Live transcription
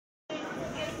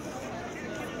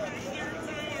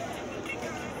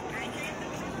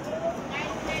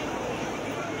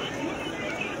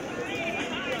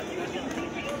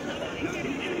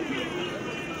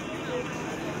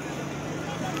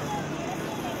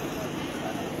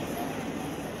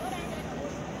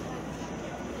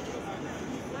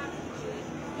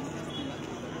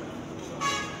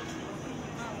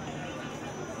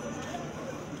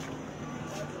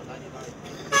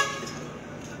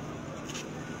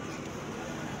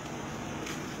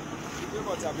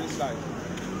what's a baseline.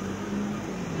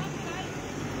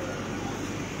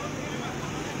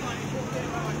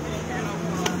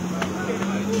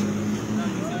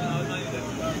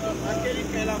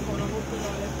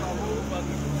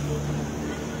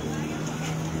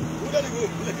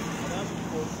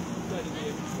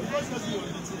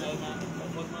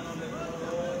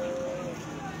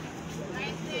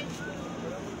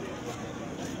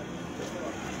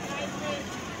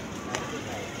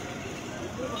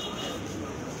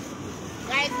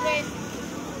 Guys, wait.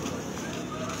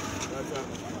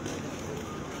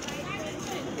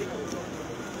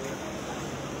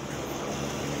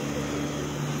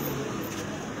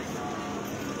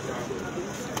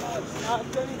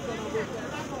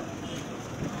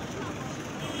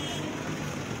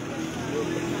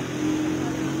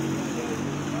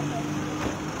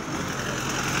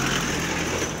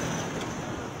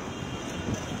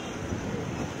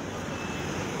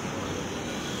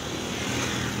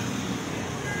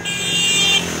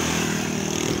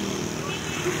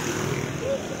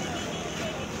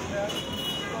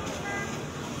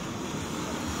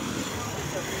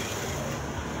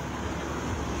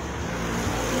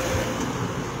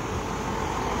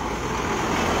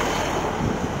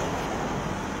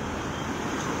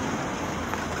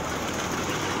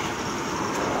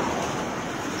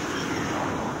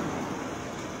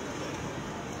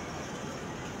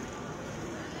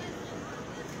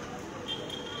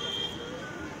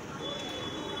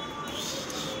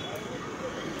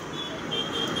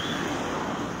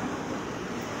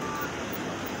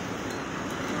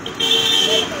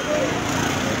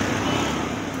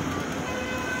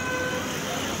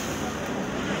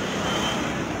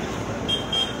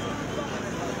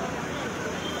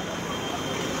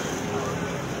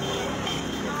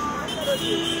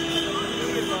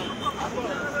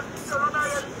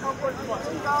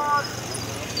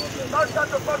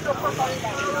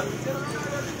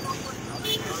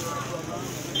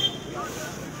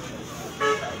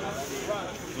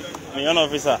 Young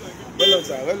officer. Well done,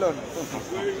 sir. Well done.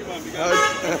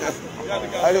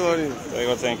 How do you Very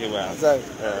good, thank you, man.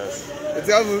 Yes. It's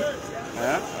helpful.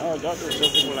 Yeah? Oh, just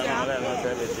people like that, not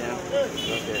everything.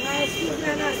 Okay.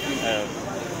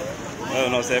 No,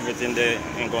 not everything they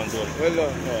in control. Well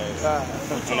done. Yes. Ah.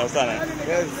 Understand?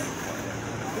 Yes.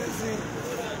 See,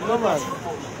 no man.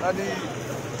 And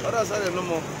the other side, no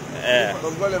more. Yeah.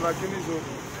 But go let my kidney so.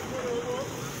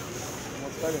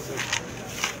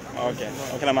 Okay.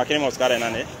 Okay, I'm making most car in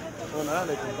it. No, no,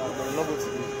 like no go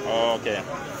today. Oh, okay.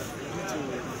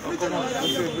 Come on,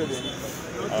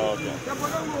 Oh, okay.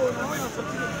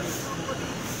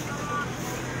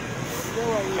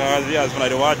 Because he has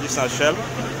the word distance shell. You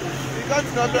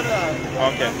can't not done that.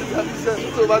 Okay.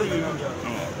 It's over the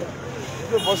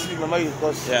the boss is my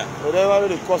cost. Yeah. Whatever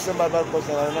the cost and bad cost,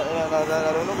 I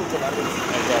don't know go to market.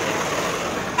 Exactly.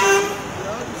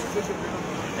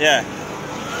 Yeah.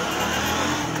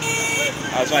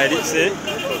 As I did say,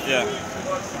 yeah.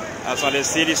 As I did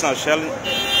see this now shell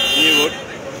new road.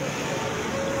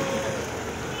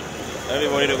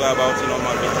 Everybody to go about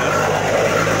normal business.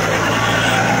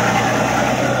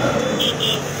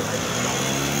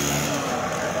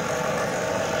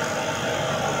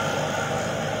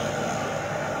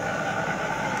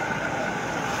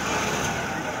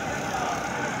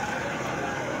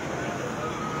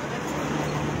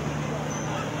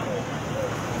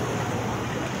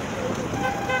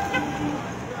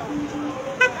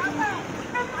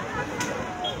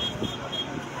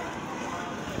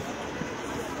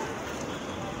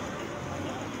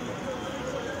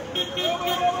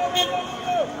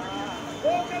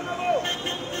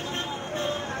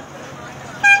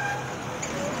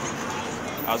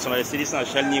 As on the cities and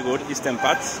Shell New Road, Eastern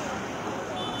parts,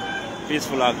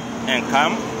 peaceful and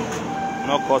calm,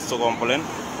 no cause to complain.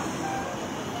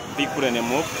 People in the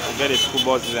move, we get the school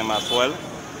buses them as well,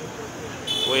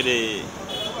 where they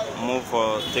move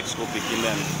for take school picking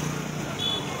them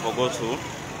for go to.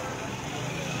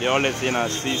 They always say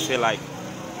and see say like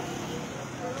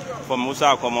from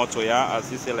Musa come out to here, as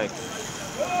see say like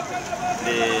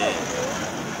the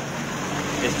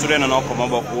student are not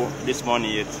come up this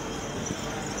morning yet.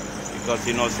 Because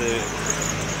you know, say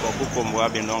Kokukum we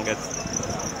have been don't get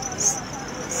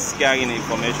scaring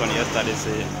information yesterday.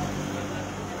 Say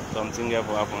something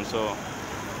ever happened, so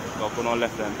Kokuno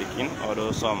left them picking.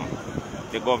 Although some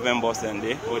the government boss and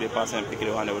they or the person picking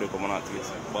the one they will come on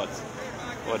activities, but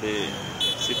for the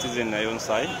citizen on their own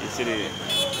side, you see the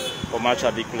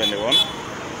commercial vehicle in the one.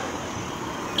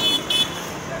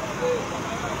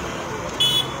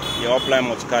 The upline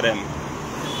must carry them.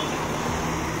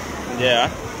 Yeah.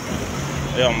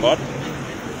 On board.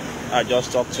 I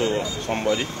just talked to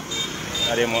somebody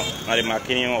the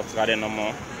marketing of the no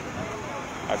more.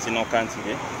 As in no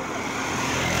country.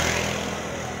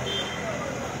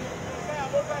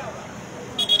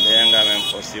 The younger men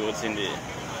pursue what's in the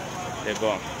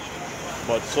gun.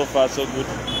 But so far so good.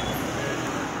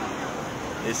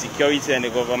 The security and the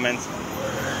government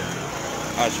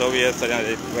are sure we yesterday at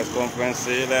the press conference,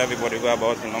 let everybody go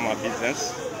about in normal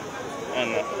business.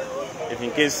 And if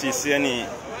in case you see any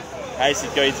high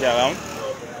security around,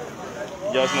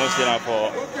 just know say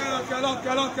for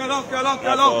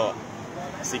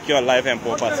secure life and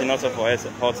property, not for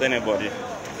hurt anybody,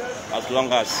 as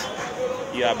long as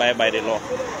you abide by the law.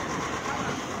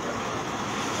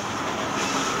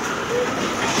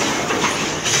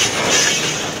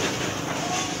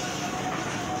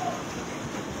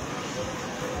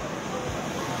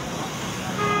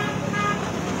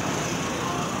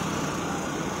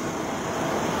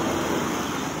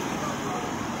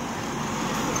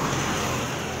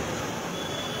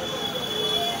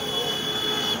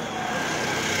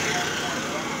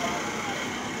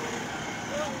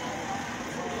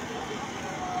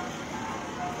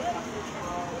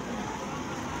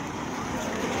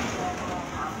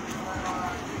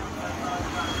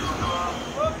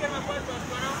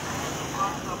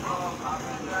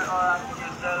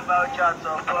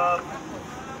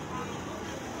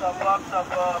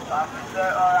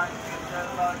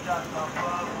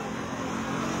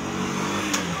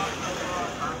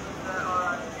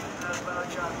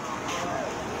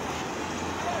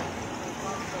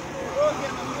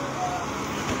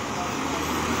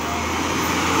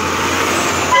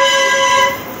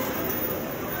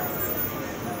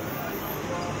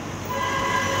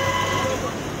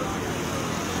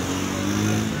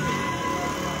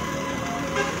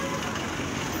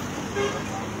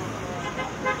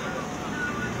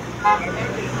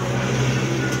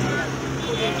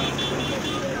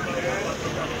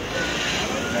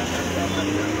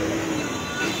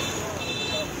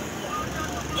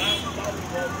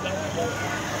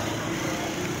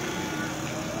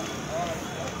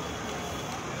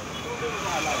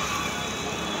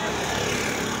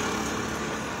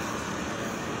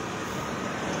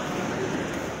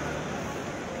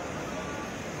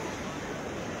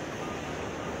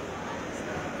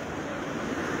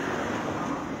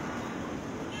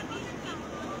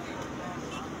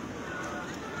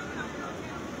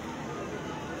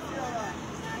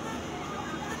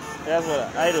 That's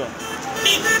what I do.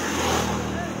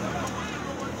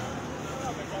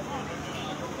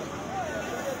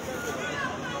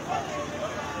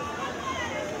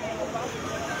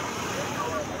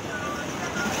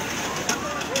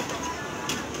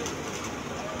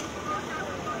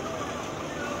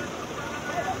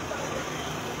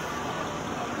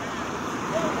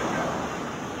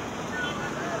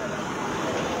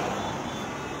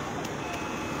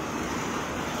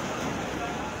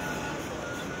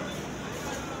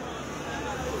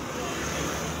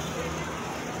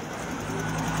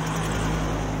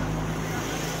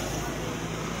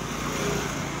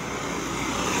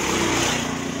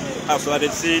 So I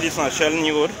did see this on Shell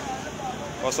New Road.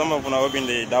 For some of them have been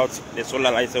the doubt the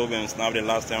solar lights have been snapped the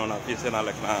last time on a piece like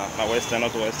na western,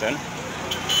 not western,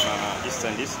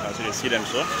 eastern this. As you see them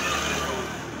so.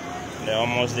 They're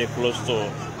almost close to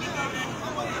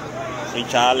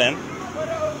Freetown Island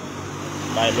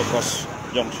by Locust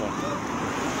Junction.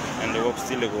 And the work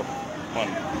still go on.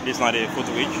 This is not the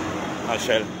footbridge at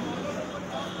Shell.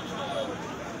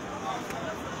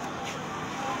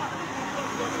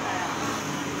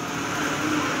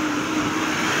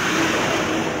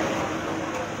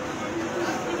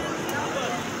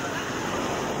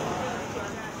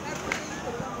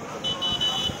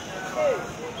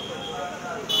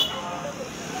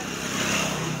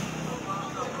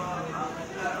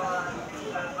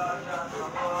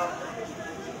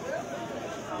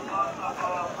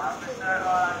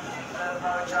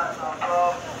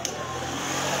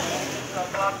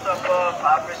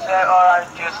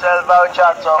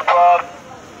 Voucher top up.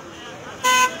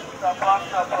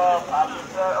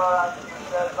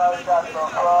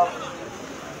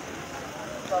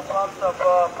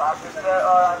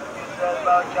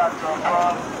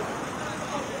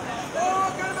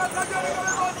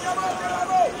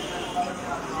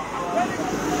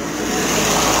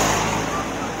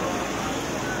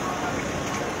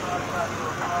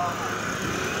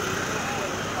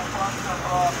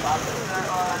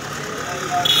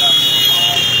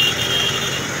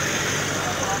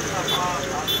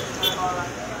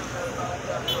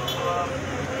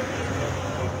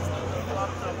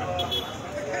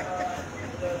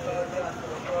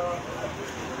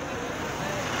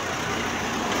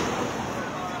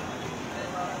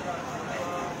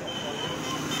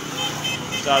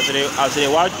 So as they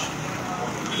watch,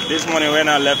 this morning when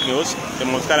I left news, the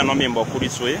Moscow are not being Boku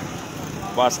this way.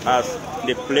 But as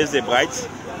they place the bright,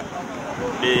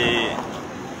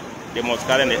 the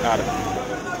Moscow and the hard.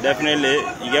 Definitely,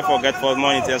 you get forget for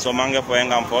money in terms of manga for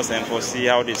Engam first and for see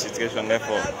how the situation get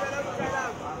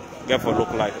for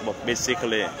look like. But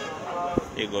basically,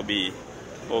 it will be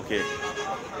okay.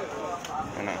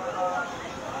 You know.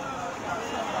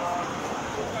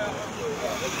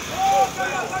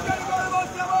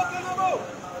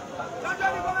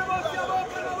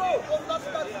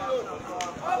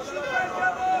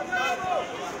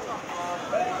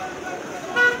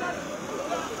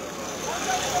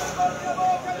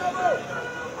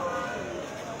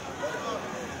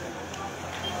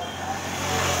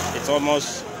 It's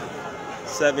almost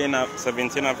 17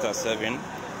 after 7.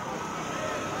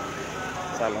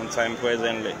 It's a long time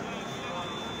presently.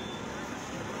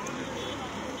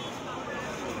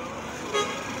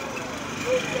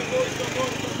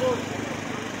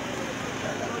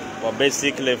 But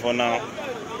basically for now,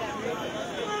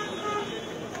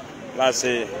 let's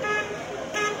say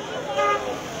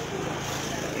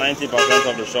 90%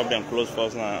 of the shop then close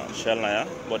first now shell now,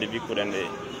 but the people then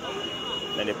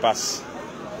they pass.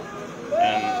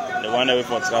 And the one that we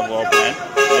for travel up line,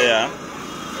 there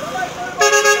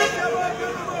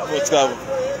for travel.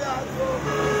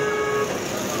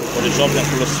 For the shop then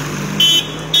close.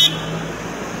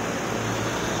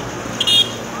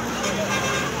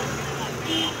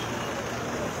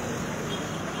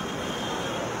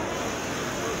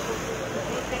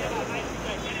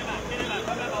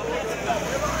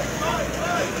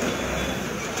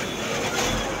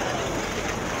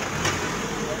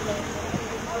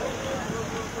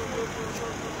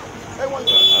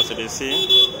 As you see,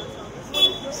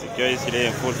 security there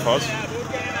in full force.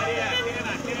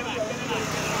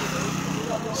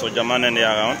 So German and they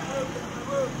are around.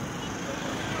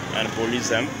 And police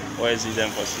them, where is them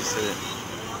for sister?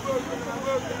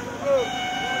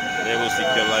 They will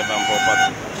secure life and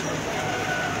property.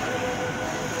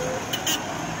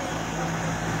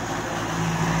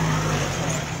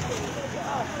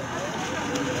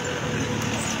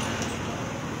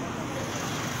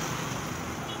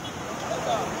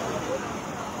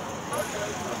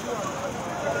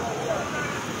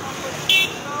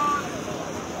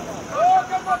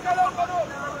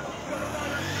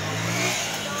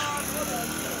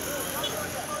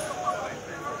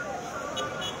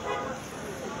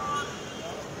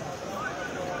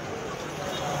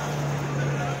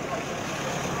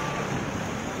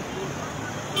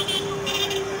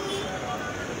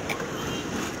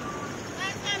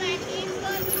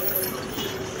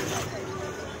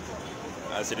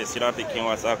 As they sit out picking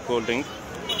what's a cold drink.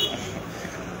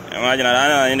 Imagine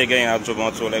I in the game have to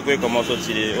motor like we come also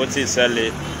to the what is sell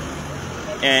it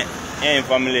and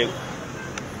family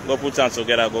go put hands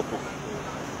together go cook.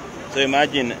 So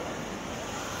imagine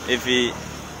if the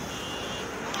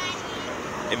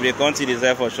country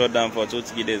deserve for shut down for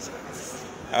 2-3 days,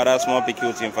 other small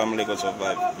PQ team family go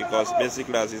survive because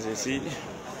basically as you see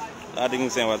that thing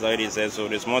was already said, so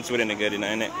the small children get in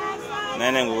nine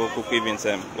go cook even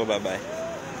them go bye.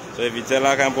 So if you tell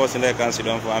I can post in there can sit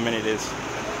down for how many days?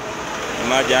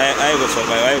 Imagine I go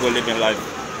survive, I go live in life.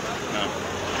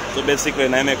 No. So basically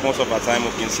I make most of our time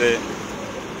we can say,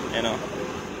 you know,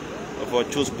 for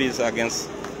choose peace against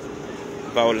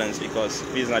violence because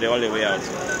peace is not the only way out.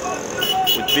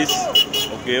 With peace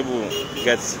we'll be able to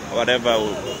get whatever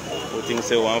we think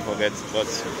say we won't forget, but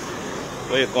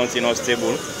when your country not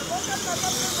stable,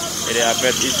 it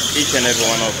affects each and every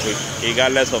one of us,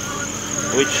 regardless of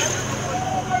which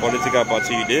political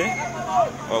party you there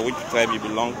or which tribe you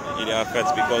belong, it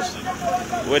affects because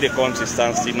where the country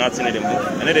stands still nothing in the move.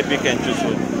 And then they pick and choose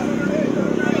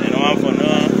you know one for no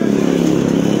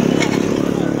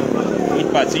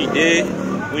which party you there,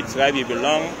 which tribe you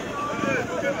belong,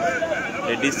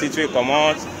 the district will come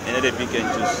out and then they pick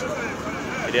and choose.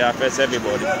 It affects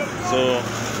everybody. So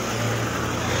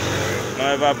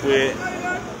never pray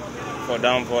for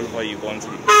downfall for your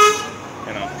country.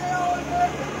 You know.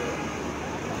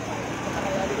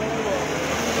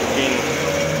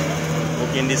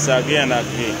 We can disagree and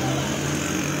agree,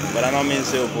 but I don't mean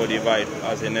say we divide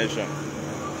as a nation.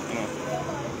 You know.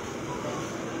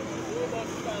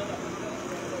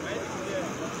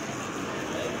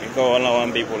 We call all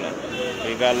one people,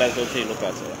 regardless of how you look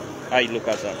at it. How you look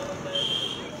at it.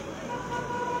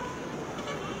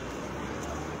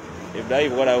 If that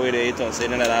is what I will eat on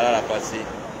saying another party,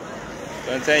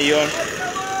 don't tell your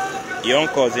own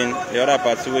cousin, the other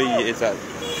party where you eat at,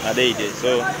 and they did.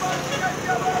 So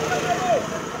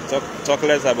talk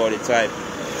less about the tribe,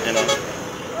 you know.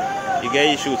 You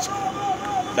get issues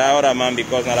that other man,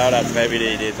 because now that other tribe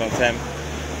they sometimes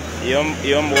your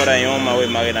brother and your mama will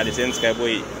marry at the same tribe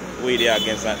we they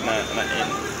against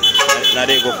now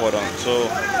they go for them. So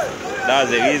that's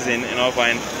the reason, you know,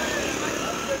 find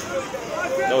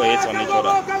they will hate on each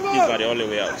other. This is not the only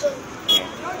way out. So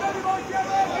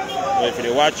if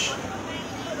you watch,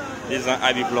 this is an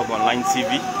IB Blog Online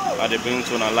TV. They bring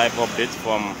to a live update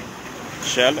from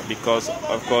Shell, because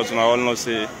of course we all know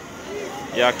say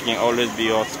yeah can always be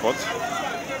hot spot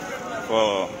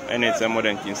for any time more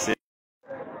than can say.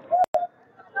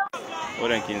 More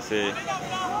than can say.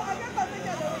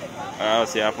 I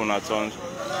say happen at times.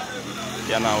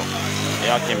 Yeah, now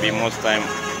yeah can be most time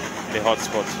the hot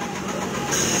spot.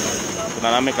 So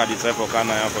now I make a decide for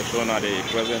Canada for sure now the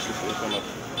present situation of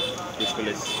this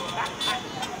place.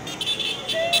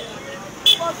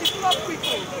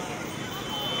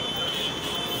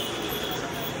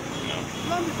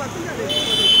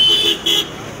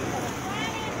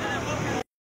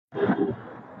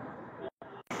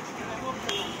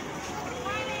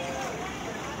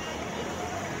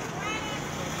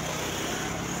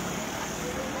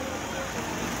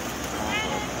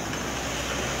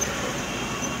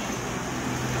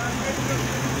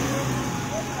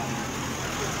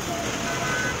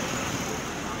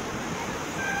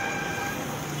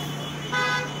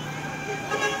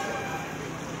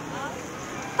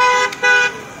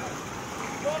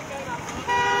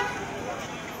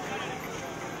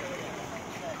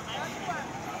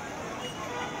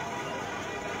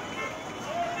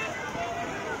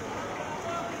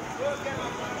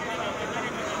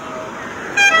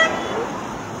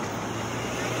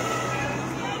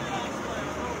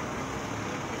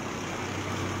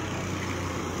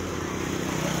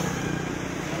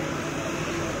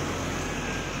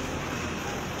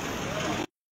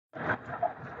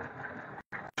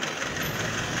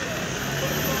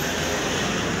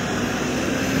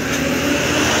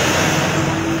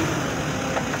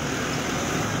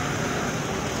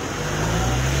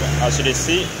 As you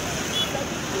see,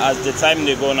 as the time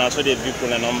they go now, so the vehicle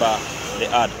number they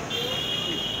add.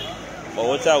 But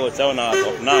what I will tell now, as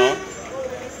of now,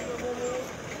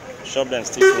 shop them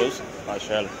still close as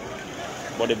well.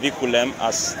 But the vehicle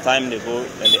as time they go,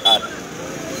 then they add.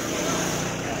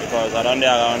 Because around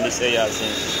this area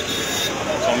since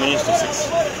some minutes to 6.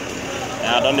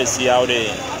 And I don't see how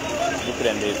they vehicle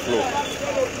and they flow.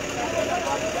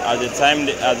 As the time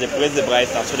as they press the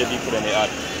price, that's so the vehicle and they add.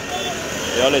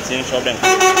 The only thing shop them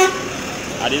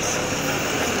at this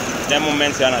 10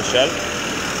 moments here on Shell.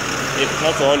 It's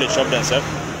not all the shop themselves,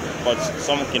 but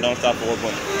some can start to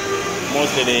open.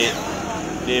 Mostly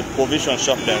the provision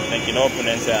shop them can open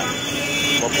and say,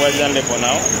 but presently for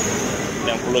now,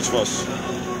 then close first.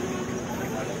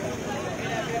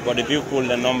 But the vehicle,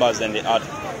 the numbers and the add.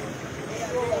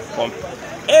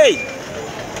 Hey!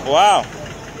 Wow!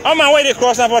 On my way they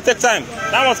cross now for take time.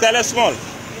 That was kind of small.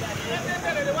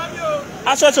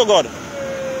 I swear to God.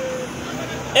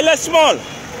 It looks small.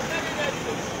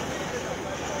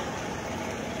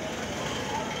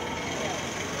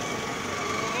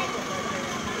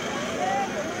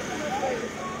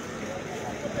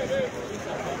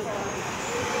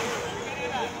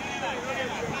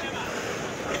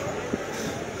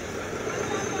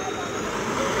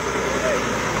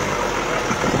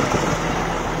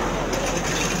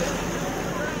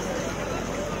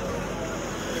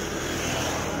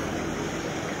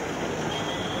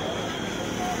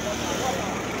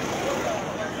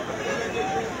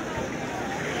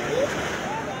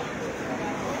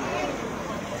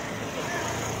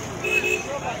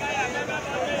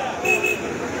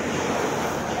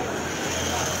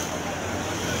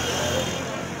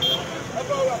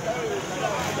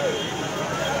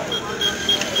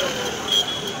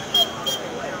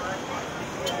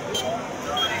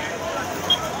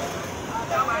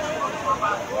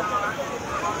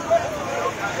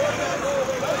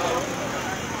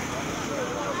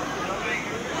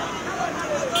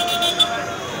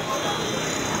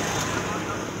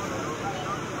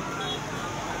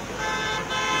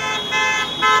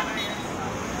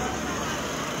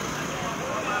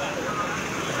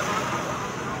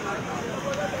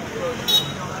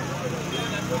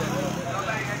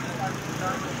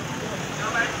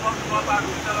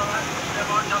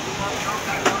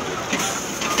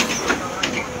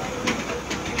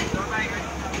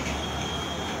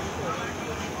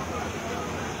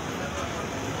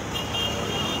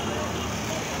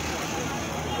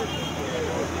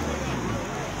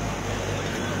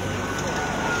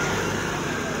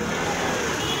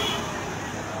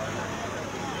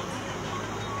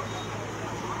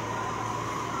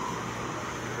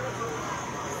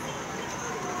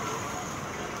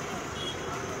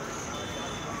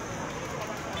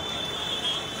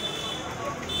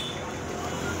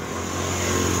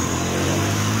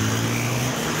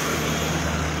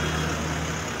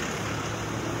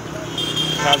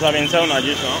 as I've been telling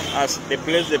Addition, as they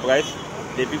place the price,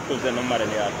 they pick up the number in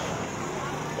the yard.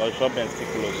 But shop and stick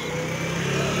close.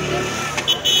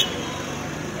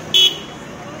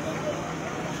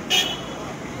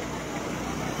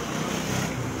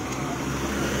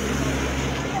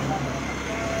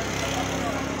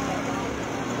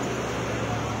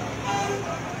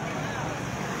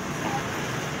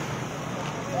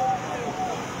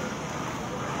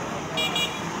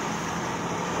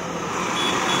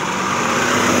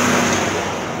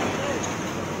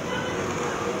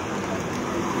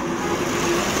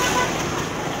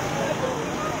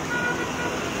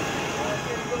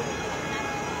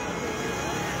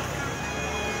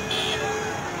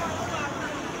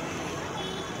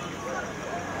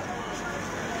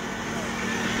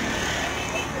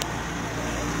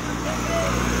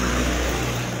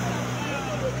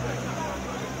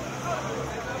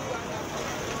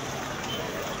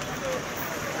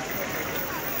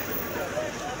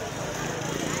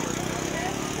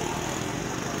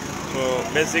 So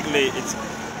basically it's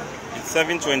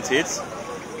 7:28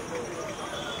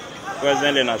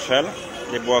 presently in a Shell.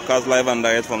 They broadcast live and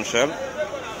direct from Shell.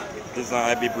 This is an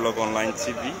IB blog online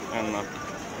TV, and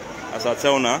as I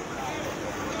tell now,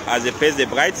 as they pace the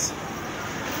bright,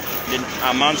 the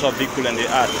amount of vehicle in the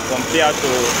add compared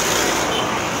to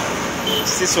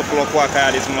 6 o'clock work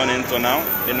this morning to now,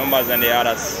 the numbers in the add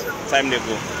as time they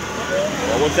go.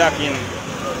 But what's happening?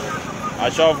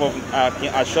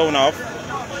 I show now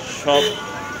shop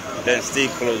then stay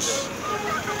close.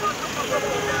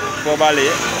 Probably,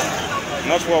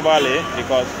 not probably,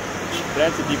 because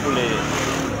plenty people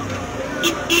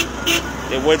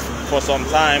they wait for some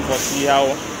time to see how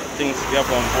things get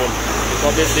unfold.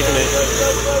 Because basically,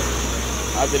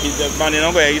 as a businessman, you're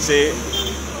not going to say,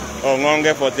 oh,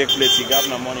 longer for take place, you got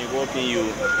no money, go open you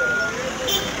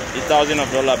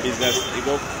 $1,000 business,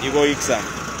 you go exam,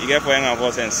 you get for young of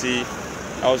us and see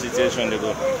how situation they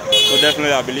go. So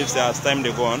definitely I believe that as time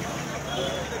they go on,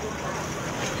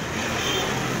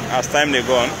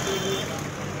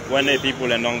 when the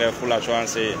people and don't get full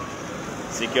assurance say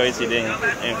security they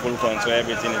in full control,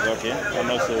 everything is okay.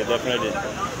 And also definitely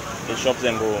the shops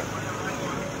then go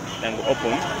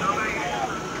open.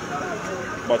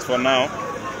 But for now,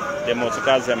 the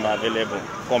motorcars them are available.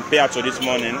 Compared to this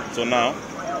morning to now,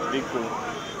 the vehicle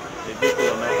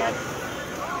are not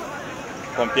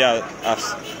compared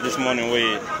as this morning we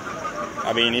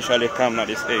have been initially come at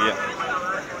this area.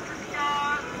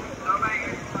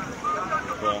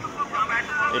 So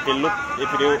if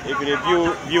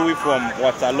you view it from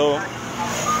Waterloo,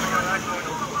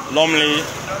 Lumley,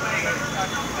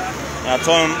 and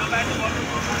turn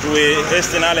to a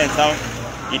Hastings Island town,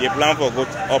 you dey plan for good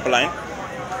upline.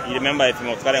 You remember if you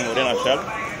must carry more than a shell,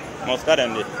 must carry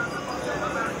and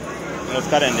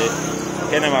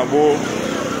can never go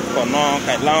for no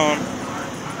Kailan,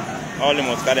 all the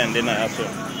must carry and then also.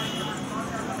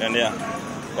 And yeah,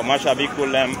 commercial vehicle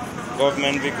them,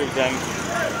 government vehicles them,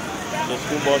 the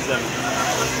school bus them,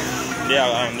 they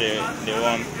are on the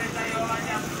one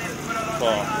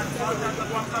for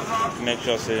make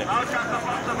sure say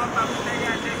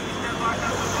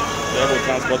they will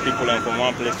transport people from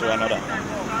one place to another.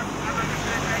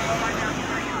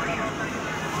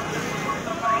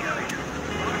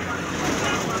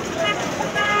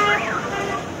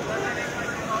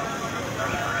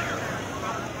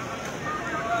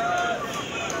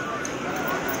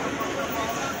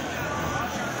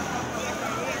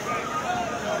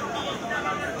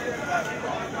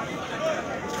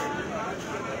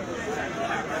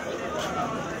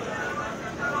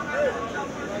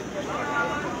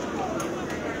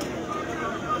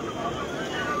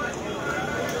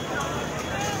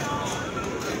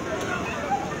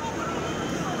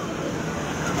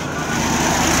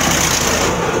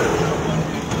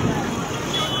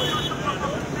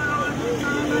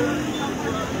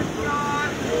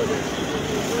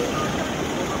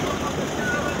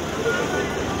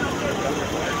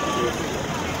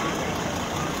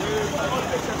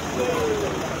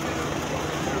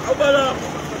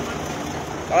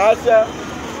 Gracias.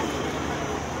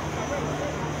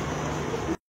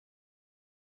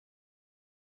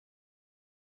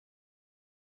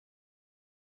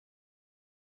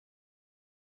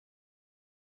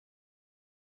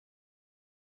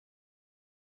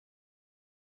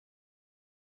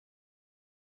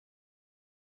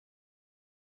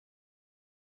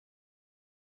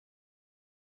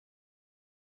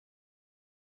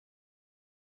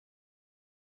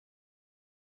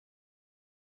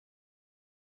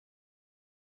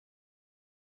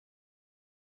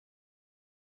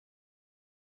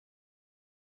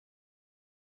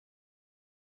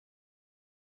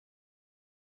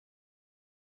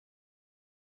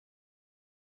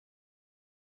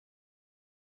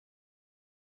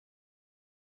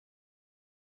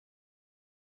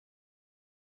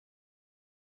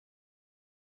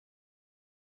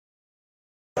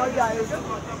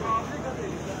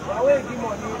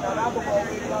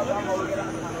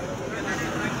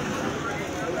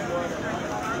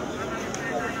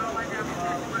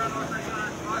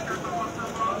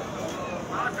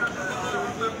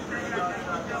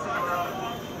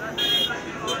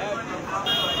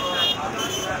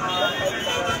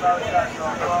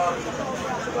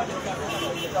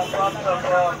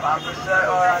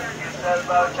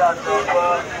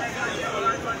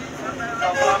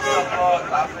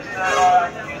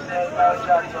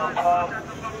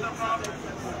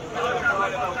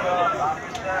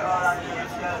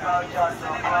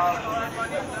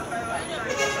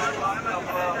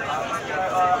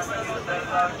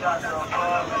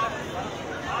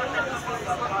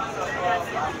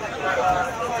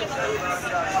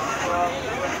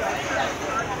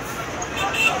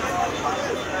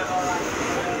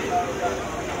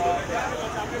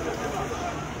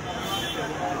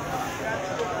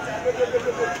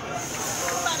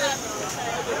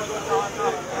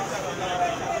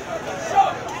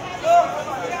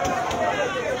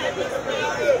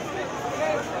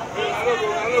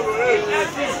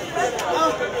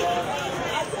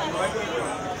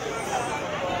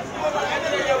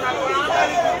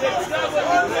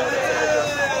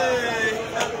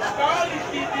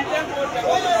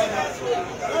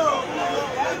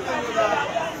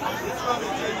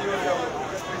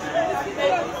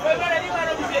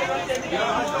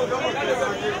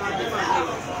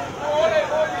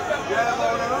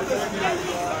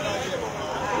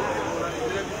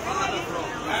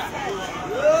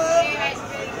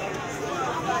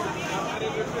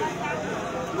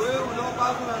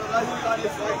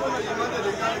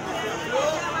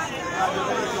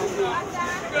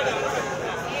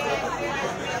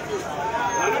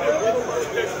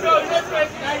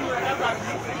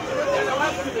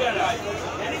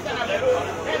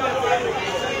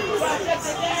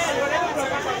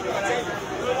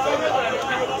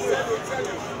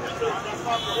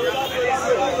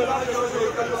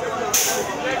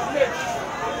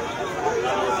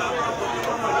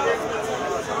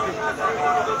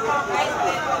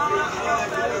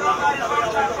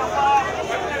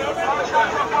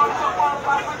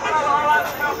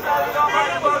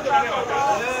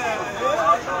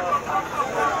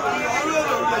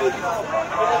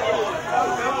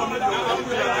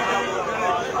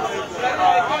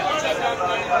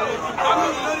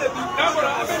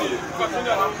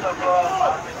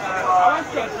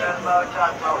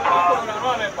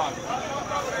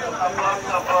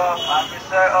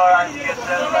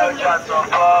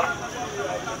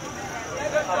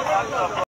 Chat